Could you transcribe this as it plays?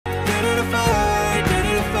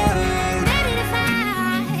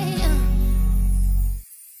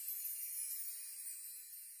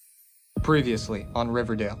Previously on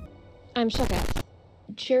Riverdale. I'm shook at.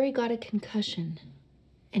 Jerry got a concussion,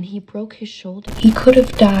 and he broke his shoulder. He could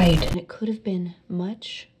have died, and it could have been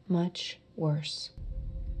much, much worse.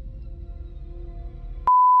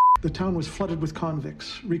 The town was flooded with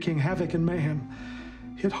convicts, wreaking havoc and mayhem.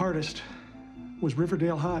 Hit hardest was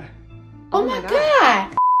Riverdale High. Oh my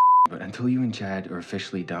God! But until you and Chad are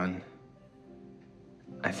officially done,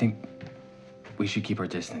 I think we should keep our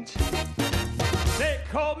distance. They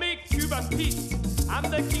call me Cuban Pete. I'm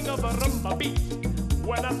the king of a rumba beat.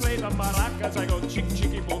 When I play the maracas, I go chick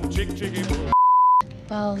chicky boom, chick chicky boom.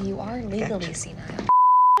 Well, you are legally senile.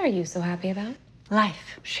 What are you so happy about?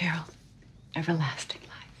 Life, Cheryl. Everlasting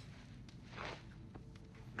life.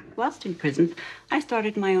 Whilst in prison, I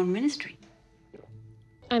started my own ministry.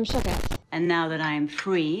 I'm shook at. And now that I am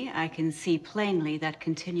free, I can see plainly that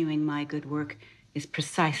continuing my good work is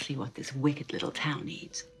precisely what this wicked little town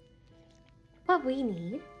needs. What we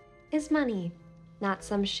need is money, not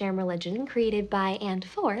some sham religion created by and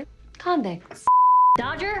for convicts.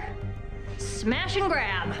 Dodger, smash and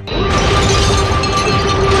grab.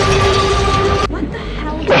 What the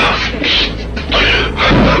hell?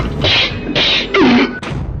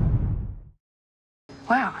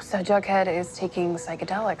 Wow, so Jughead is taking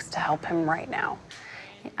psychedelics to help him right now.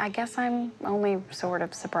 I guess I'm only sort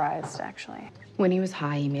of surprised, actually. When he was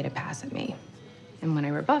high, he made a pass at me. And when I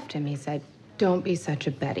rebuffed him, he said, "Don't be such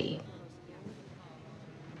a Betty."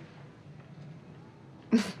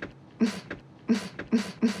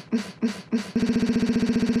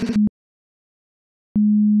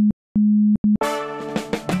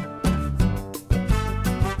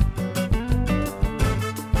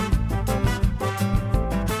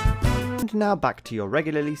 And now back to your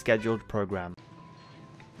regularly scheduled program.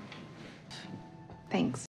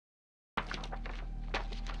 Thanks.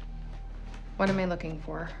 What am I looking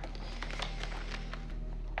for?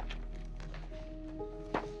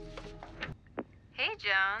 Hey,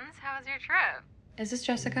 Jones, how was your trip? Is this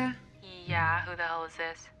Jessica? Yeah, who the hell is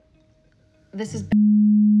this? This is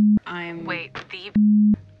I'm... Wait, the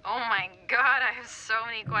Oh my God, I have so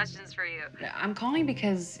many questions for you. I'm calling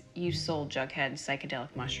because you sold Jughead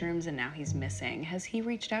psychedelic mushrooms and now he's missing. Has he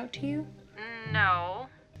reached out to you? No.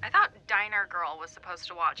 I thought Diner Girl was supposed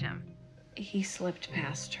to watch him. He slipped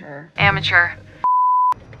past her. Amateur.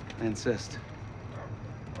 I insist.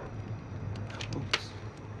 Oops.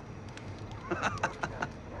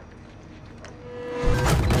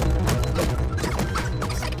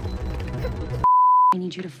 I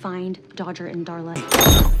need you to find Dodger and Darla.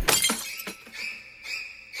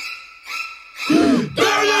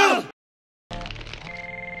 Darla!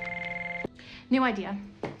 New idea.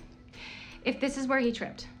 If this is where he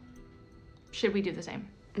tripped, should we do the same?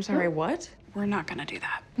 I'm sorry, what? We're not gonna do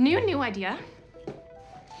that. New idea.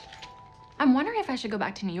 I'm wondering if I should go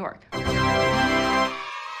back to New York.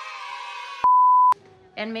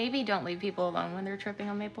 And maybe don't leave people alone when they're tripping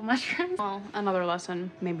on maple mushrooms. Well, another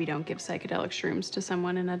lesson. Maybe don't give psychedelic shrooms to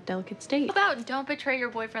someone in a delicate state. How about don't betray your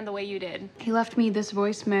boyfriend the way you did? He left me this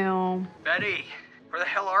voicemail. Betty, where the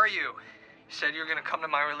hell are you? You said you were gonna come to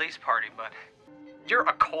my release party, but you're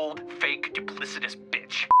a cold, fake, duplicitous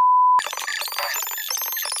bitch.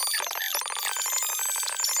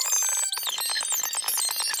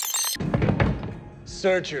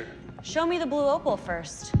 Searcher. Show me the blue opal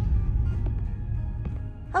first.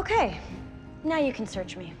 Okay, now you can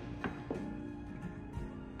search me.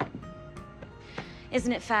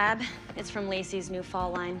 Isn't it fab? It's from Lacey's new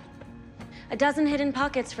fall line. A dozen hidden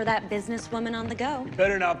pockets for that businesswoman on the go. You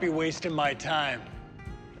better not be wasting my time.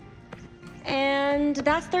 And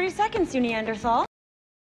that's 30 seconds, you Neanderthal.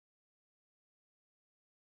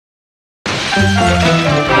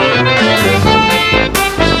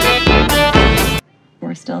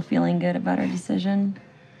 We're still feeling good about our decision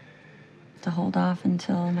to hold off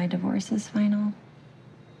until my divorce is final.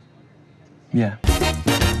 Yeah.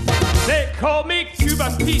 They call me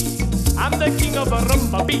Cuban Pete. I'm the king of a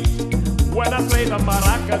rumba beat. When I play the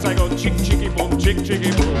maracas, I go chick chicky boom, chick chicky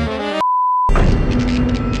boom.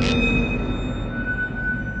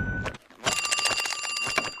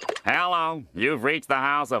 Hello, you've reached the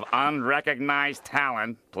house of unrecognized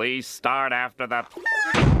talent. Please start after the...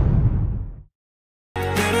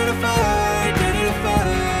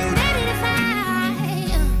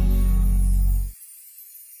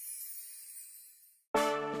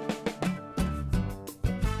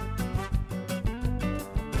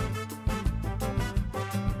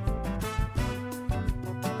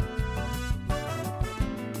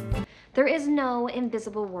 There is no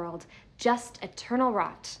invisible world, just eternal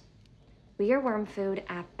rot. We are worm food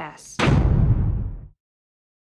at best.